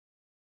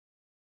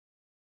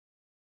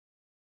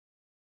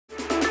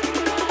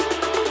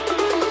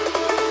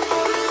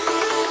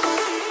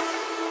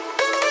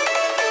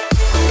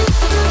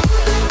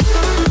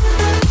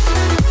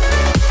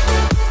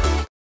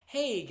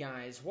Hey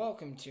guys,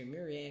 welcome to me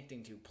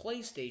reacting to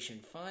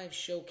PlayStation 5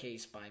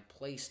 Showcase by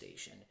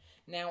PlayStation.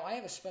 Now, I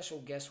have a special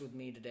guest with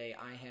me today.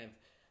 I have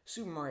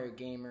Super Mario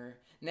Gamer.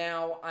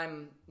 Now,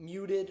 I'm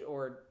muted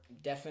or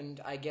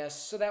deafened, I guess,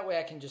 so that way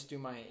I can just do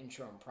my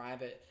intro in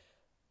private.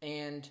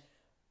 And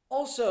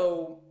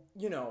also,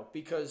 you know,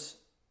 because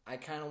I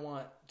kind of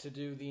want to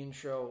do the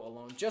intro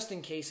alone, just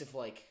in case if,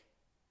 like,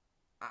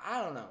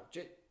 I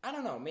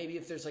don't know, maybe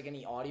if there's, like,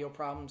 any audio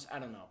problems, I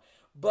don't know.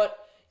 But,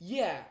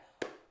 yeah.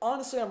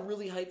 Honestly, I'm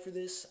really hyped for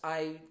this.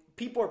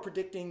 People are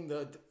predicting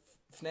the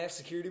FNAF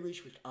security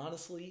breach, which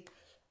honestly,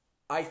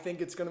 I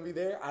think it's going to be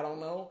there. I don't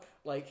know.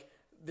 Like,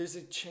 there's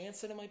a chance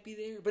that it might be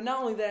there. But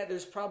not only that,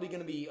 there's probably going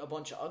to be a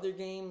bunch of other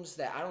games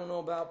that I don't know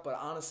about. But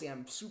honestly,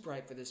 I'm super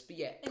hyped for this. But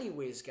yeah,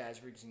 anyways, guys,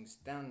 everything's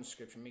down in the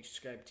description. Make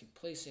sure you subscribe to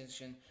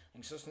PlayStation.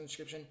 Link's also in the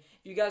description.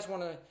 If you guys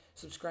want to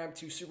subscribe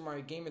to Super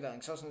Mario Gamer, that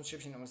link's also in the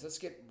description. Anyways, let's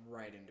get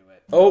right into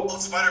it. Oh,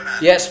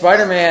 Spider-Man. Yeah,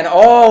 Spider-Man.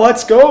 Oh,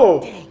 let's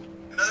go.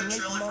 Another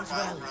trailer for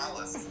Miles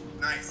Morales.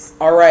 Nice.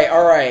 Alright.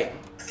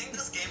 I think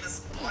this game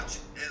is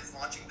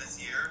launching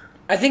this year.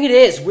 I think it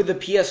is with the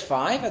PS5.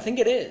 I think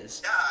it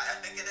is. Yeah, I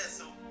think it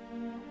is. So,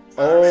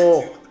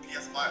 Spider-Man 2 with the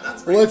PS5.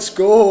 That's great. Let's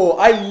go!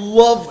 I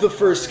love the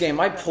first game.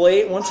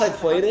 Once I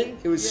played it,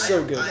 it was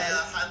so good. I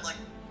had like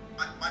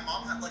my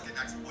mom had like an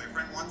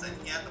ex-boyfriend once, and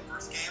he had the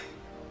first game.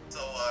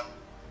 So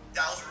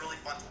that was really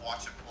fun to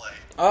watch him play.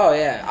 Oh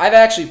yeah, I've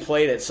actually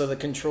played it, so the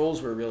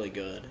controls were really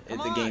good.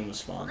 The game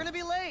was fun. We're gonna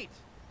be late.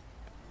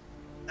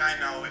 I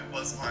know, it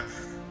was fun.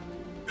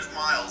 There's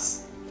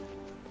Miles.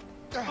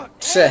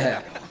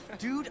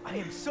 Dude, I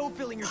am so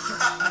feeling your suit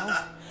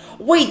now.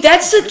 Wait,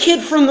 that's the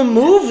kid from the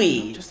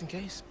movie. Just in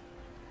case.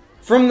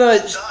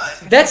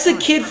 That's the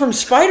kid from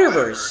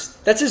Spider-Verse.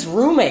 That's his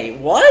roommate.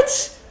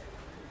 What?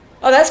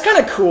 Oh, that's kind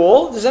of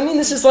cool. Does that mean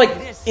this is like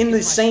in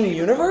the same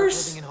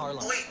universe?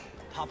 Wait.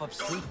 Pop-up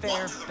street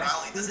fair,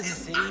 best food in the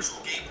city,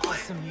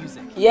 awesome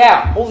music.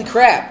 Yeah, holy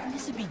crap.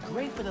 This would be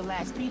great for the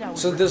last beat I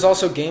was So there's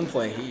also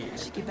gameplay here. I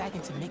should get back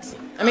into mixing.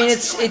 I mean,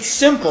 it's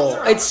simple.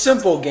 It's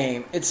simple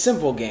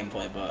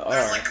gameplay, but all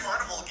There's right. like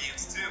carnival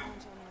games too.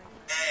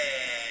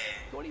 Hey.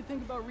 What do you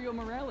think about Rio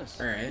Morales?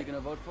 All right. You gonna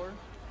vote for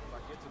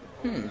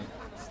her?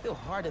 Still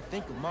hard to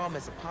think of Mom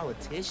as a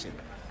politician.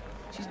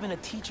 She's been a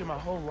teacher my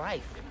whole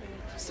life.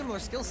 Similar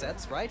skill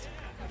sets, right?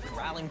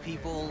 Corralling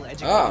people,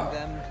 educating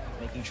them,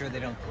 making sure they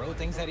don't throw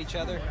things at each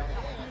other.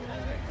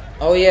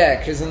 Oh yeah,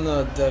 because in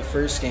the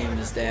first game,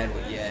 his dad,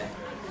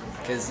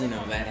 because you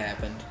know that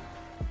happened.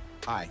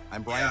 Hi,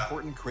 I'm Brian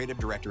Horton, Creative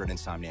Director at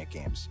Insomniac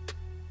Games.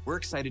 We're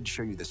excited to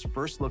show you this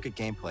first look at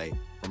gameplay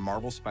from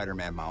Marvel's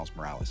Spider-Man Miles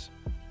Morales.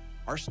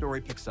 Our story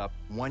picks up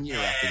 1 year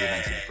after the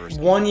events of the first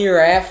game. 1 year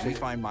after? We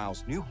find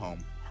Miles' new home,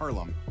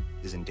 Harlem,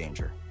 is in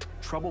danger.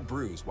 Trouble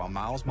brews while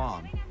Miles'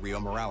 mom, Rio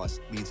Morales,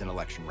 leads an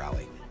election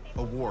rally.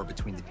 A war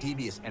between the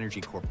devious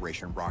energy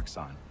corporation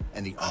Roxxon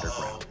and the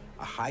Underground,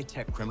 a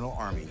high-tech criminal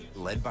army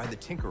led by the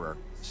Tinkerer,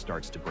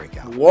 starts to break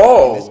out.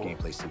 Whoa! In this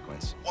gameplay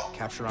sequence,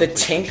 captured on The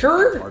PlayStation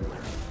Tinkerer? hardware,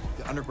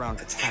 the Underground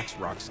attacks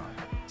Roxxon,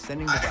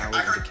 sending the rally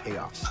into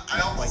chaos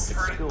and a fight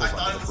that spills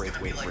onto the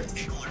Braithwaite Bridge, where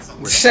the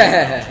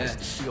Underground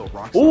to steal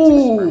Roxxon's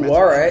experimental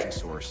alright. energy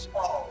source,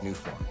 New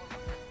Form.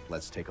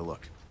 Let's take a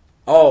look.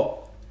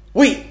 Oh,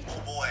 wait!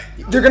 Oh boy.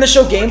 They're gonna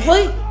show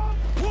gameplay?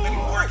 Maybe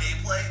more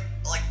gameplay?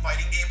 Like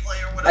fighting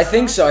gameplay or whatever? I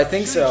think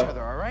so.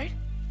 All right?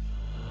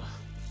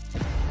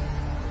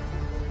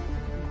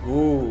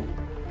 Ooh.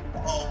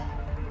 Oh,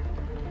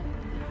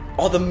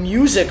 Oh, the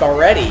music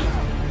already.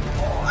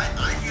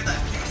 I hear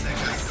that music.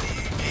 I see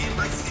you, game.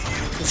 I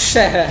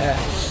see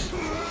you.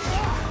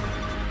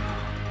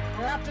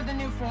 We're after the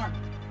new form.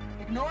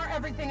 Ignore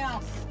everything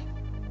else.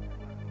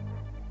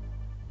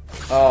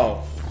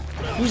 Oh.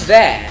 Who's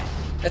that?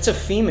 That's a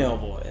female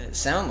voice. It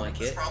sound like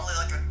It's it. probably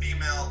like a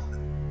female.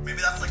 Maybe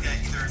that's like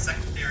either a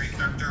secondary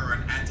character or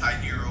an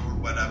anti-hero or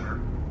whatever.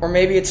 Or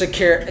maybe it's a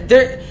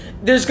character.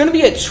 There's gonna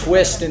be a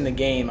twist in the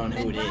game on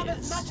who it Grab as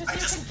is. much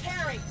as you can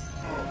carry.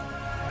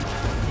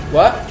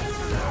 What? No,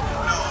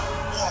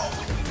 whoa.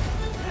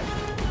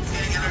 He's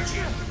getting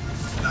energy.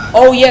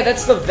 Oh yeah,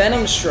 that's the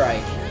Venom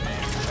Strike.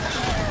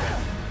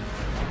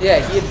 Yeah,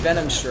 he had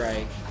Venom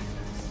Strike.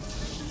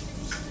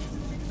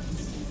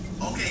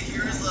 Okay,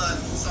 here's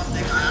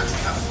something I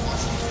actually haven't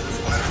watched Into the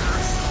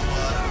Spider-Verse,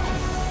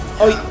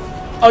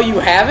 Oh, you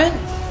haven't? I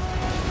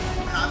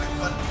haven't,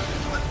 but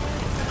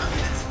I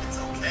mean, it's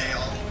okay.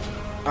 I'll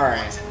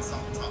Alright. watch it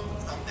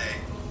someday.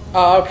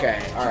 Oh, okay.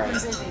 Alright.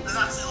 This actually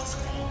looks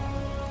cool.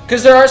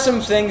 Because there are some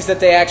things that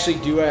they actually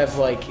do have,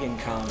 like, in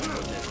common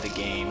with the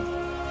game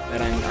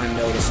that I'm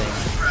noticing.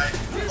 Right.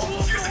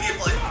 Oh, here's the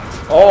gameplay.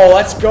 Oh,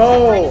 let's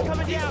go!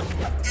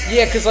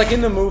 Yeah, because, like, in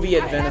the movie, he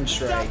had Venom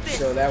Strike,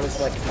 so that was,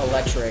 like,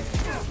 electric.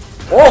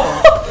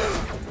 Oh!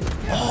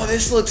 Oh,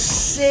 this looks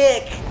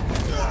sick!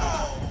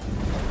 Whoa.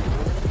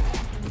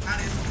 That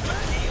is good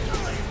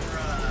gameplay,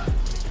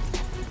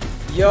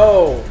 bruh.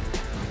 Yo!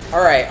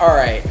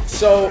 Alright.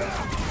 So,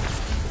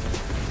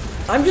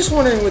 I'm just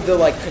wondering with the,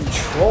 like,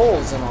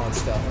 controls and all that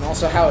stuff, and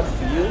also how it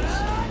feels.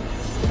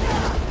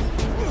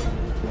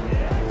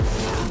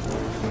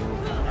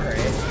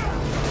 Alright.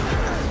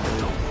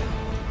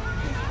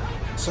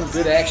 some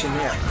good action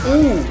there.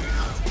 Ooh!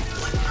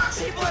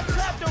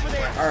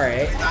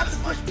 Alright.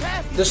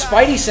 The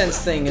Spidey Sense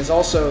thing is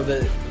also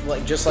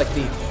just like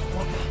the...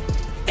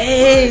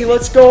 Hey,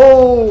 let's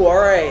go!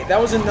 Alright, that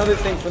was another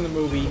thing from the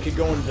movie. You could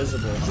go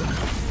invisible.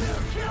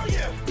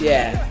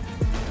 Yeah.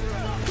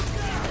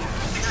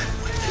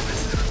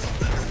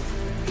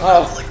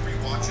 Oh.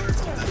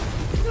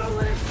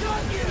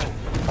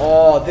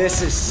 Oh,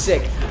 this is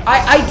sick.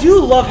 I do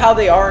love how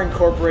they are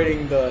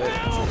incorporating the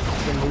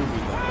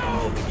movie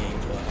though into the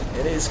gameplay.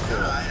 It is cool.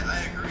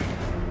 I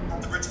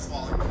agree. The bridge is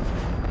falling.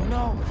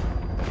 No.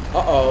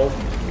 Uh-oh.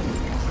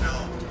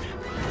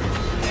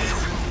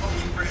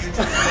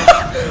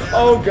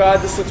 Oh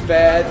god, this looks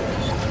bad.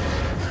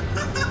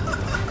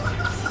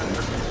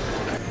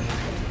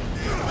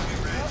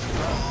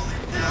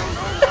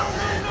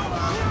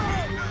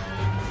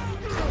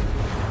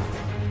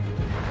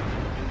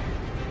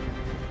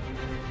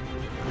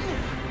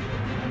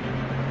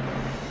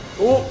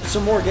 Oh,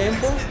 some more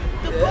gameplay?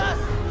 Yeah.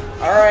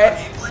 Alright.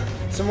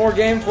 Some more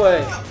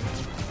gameplay.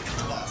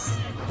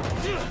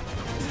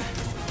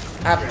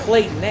 I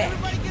played neck.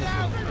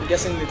 I'm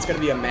guessing it's gonna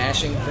be a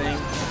mashing thing.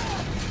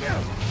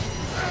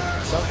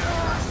 So,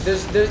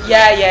 there's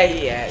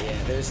yeah.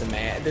 There's the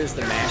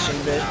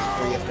mashing bit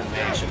where you have to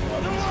mash a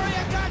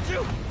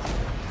button.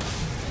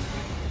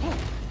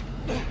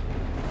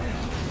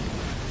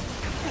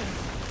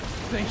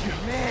 Thank you,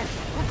 man.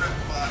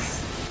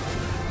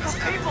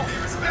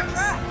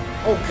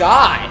 Oh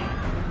God!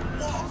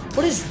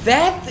 What is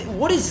that?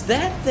 What is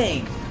that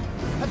thing?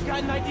 I've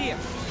got an idea.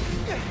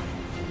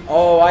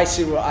 Oh, I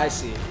see what I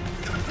see.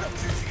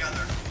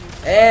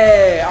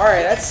 Hey, all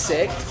right, that's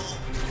sick.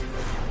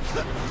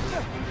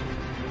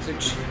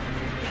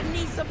 I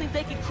need something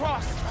they can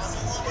cross.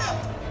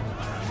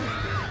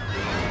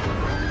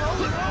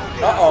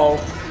 Uh-oh.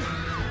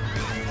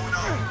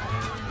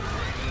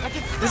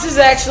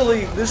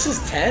 This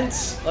is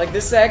tense. Like,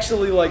 this is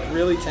actually, like,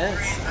 really tense.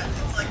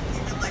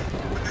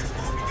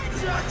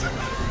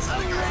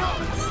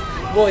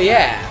 Well,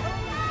 yeah.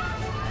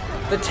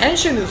 The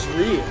tension is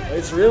real.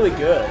 It's really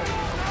good.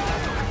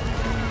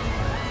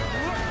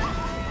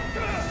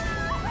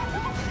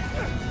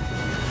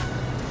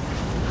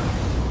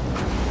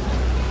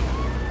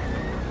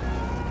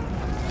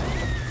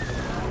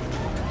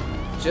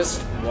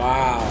 Just,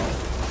 wow.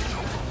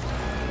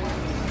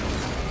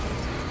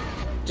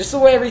 Just the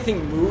way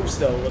everything moves,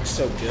 though, looks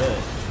so good.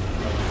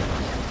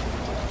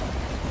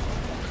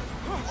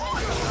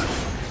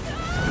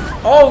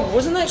 Oh,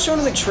 wasn't that shown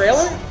in the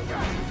trailer?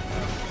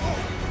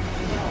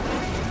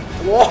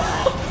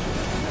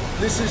 Whoa!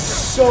 This is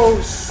so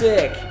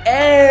sick.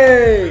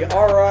 Hey!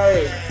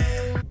 Alright.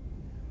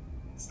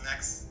 What's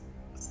next?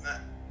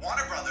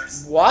 Warner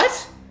Brothers. What?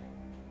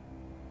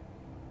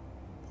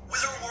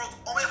 Wizarding World.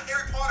 Oh my God,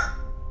 Harry Potter.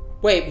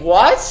 Wait,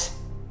 what? Is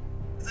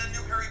that a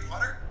new Harry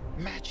Potter?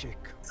 Magic.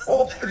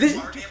 Oh, This,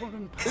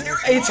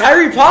 it's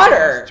Harry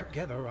Potter!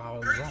 Together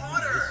our Harry long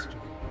Potter. history.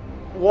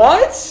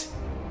 What?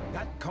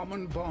 That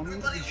common bond we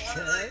Everybody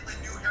share wanted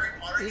the new Harry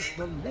Potter is game.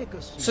 the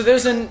legacy So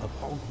there's of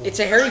Hogwarts. it's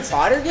a Harry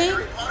Potter game?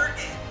 Harry Potter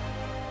game.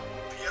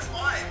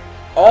 PS5.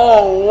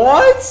 Oh,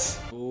 what?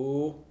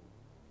 Ooh.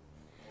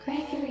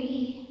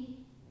 Gregory,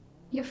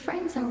 your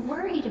friends are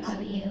worried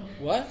about you.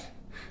 What?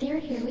 They're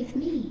here with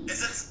me.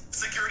 Is it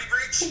security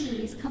breach?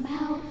 Please come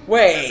out.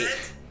 Wait.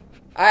 Is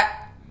it?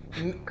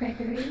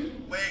 Gregory,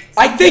 Wait.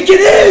 I think it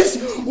is!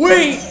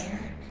 Wait!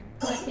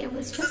 but it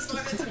was just a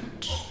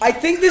glitch. I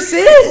think this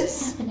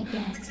is! Happen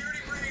again. Security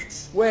breach.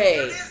 Wait.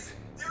 There it is.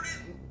 There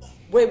it is.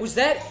 Wait, was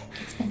that...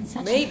 It's been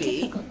such Maybe.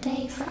 a difficult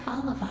day for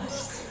all of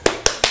us.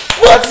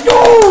 Let's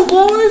go,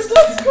 boys!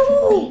 Let's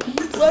go!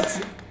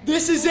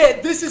 This is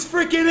it! This is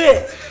freaking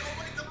it!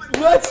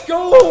 Let's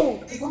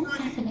go! It won't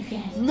happen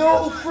again.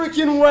 No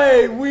freaking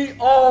way!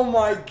 Oh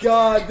my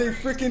god, they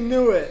freaking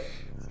knew it!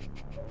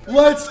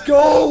 Let's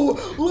go!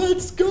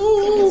 Let's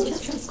go!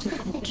 It's just a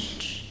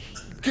glitch.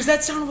 Because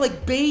that sounded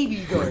like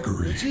baby, though.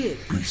 Gregory, Legit.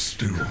 be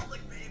still.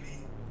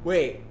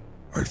 Wait.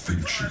 I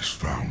think she's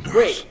found us.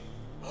 Wait.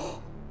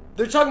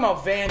 They're talking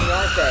about Vanny,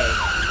 aren't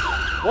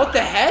they? What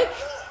the heck?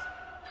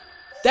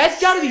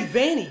 That's gotta be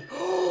Vanny.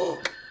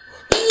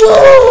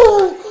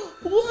 Yo!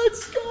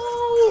 Let's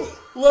go!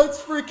 Let's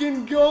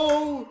freaking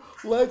go!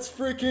 Let's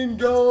freaking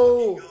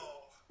go!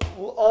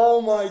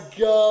 Oh my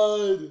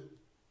god.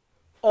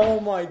 Oh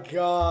my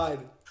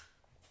god.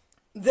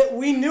 That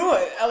we knew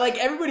it. Like,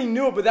 everybody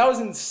knew it, but that was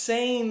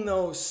insane,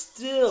 though,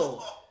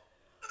 still.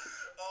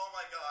 Oh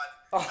my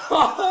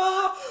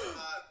God.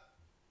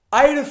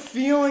 I had a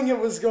feeling it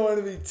was going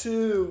to be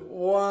too.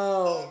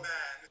 Wow. Oh man.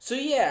 So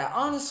yeah,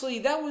 honestly,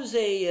 that was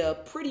a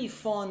pretty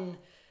fun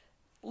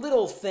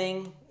little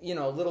thing, you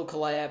know, little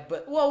collab,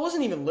 but, well, it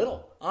wasn't even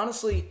little.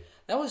 Honestly,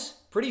 that was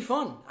pretty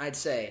fun, I'd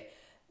say.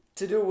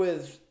 To do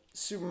with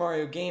Super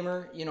Mario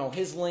Gamer, you know,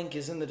 his link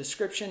is in the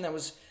description. That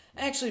was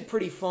actually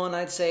pretty fun,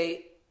 I'd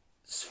say.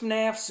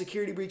 FNAF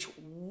Security Breach,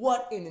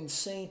 what an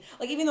insane...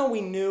 Like, even though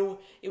we knew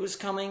it was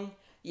coming,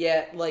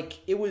 yeah, like,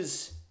 it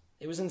was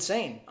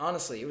insane,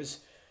 honestly. It was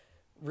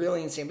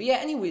really insane. But yeah,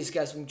 anyways,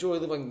 guys, enjoy,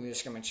 leave a like on the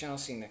channel.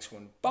 See you next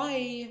one.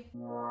 Bye!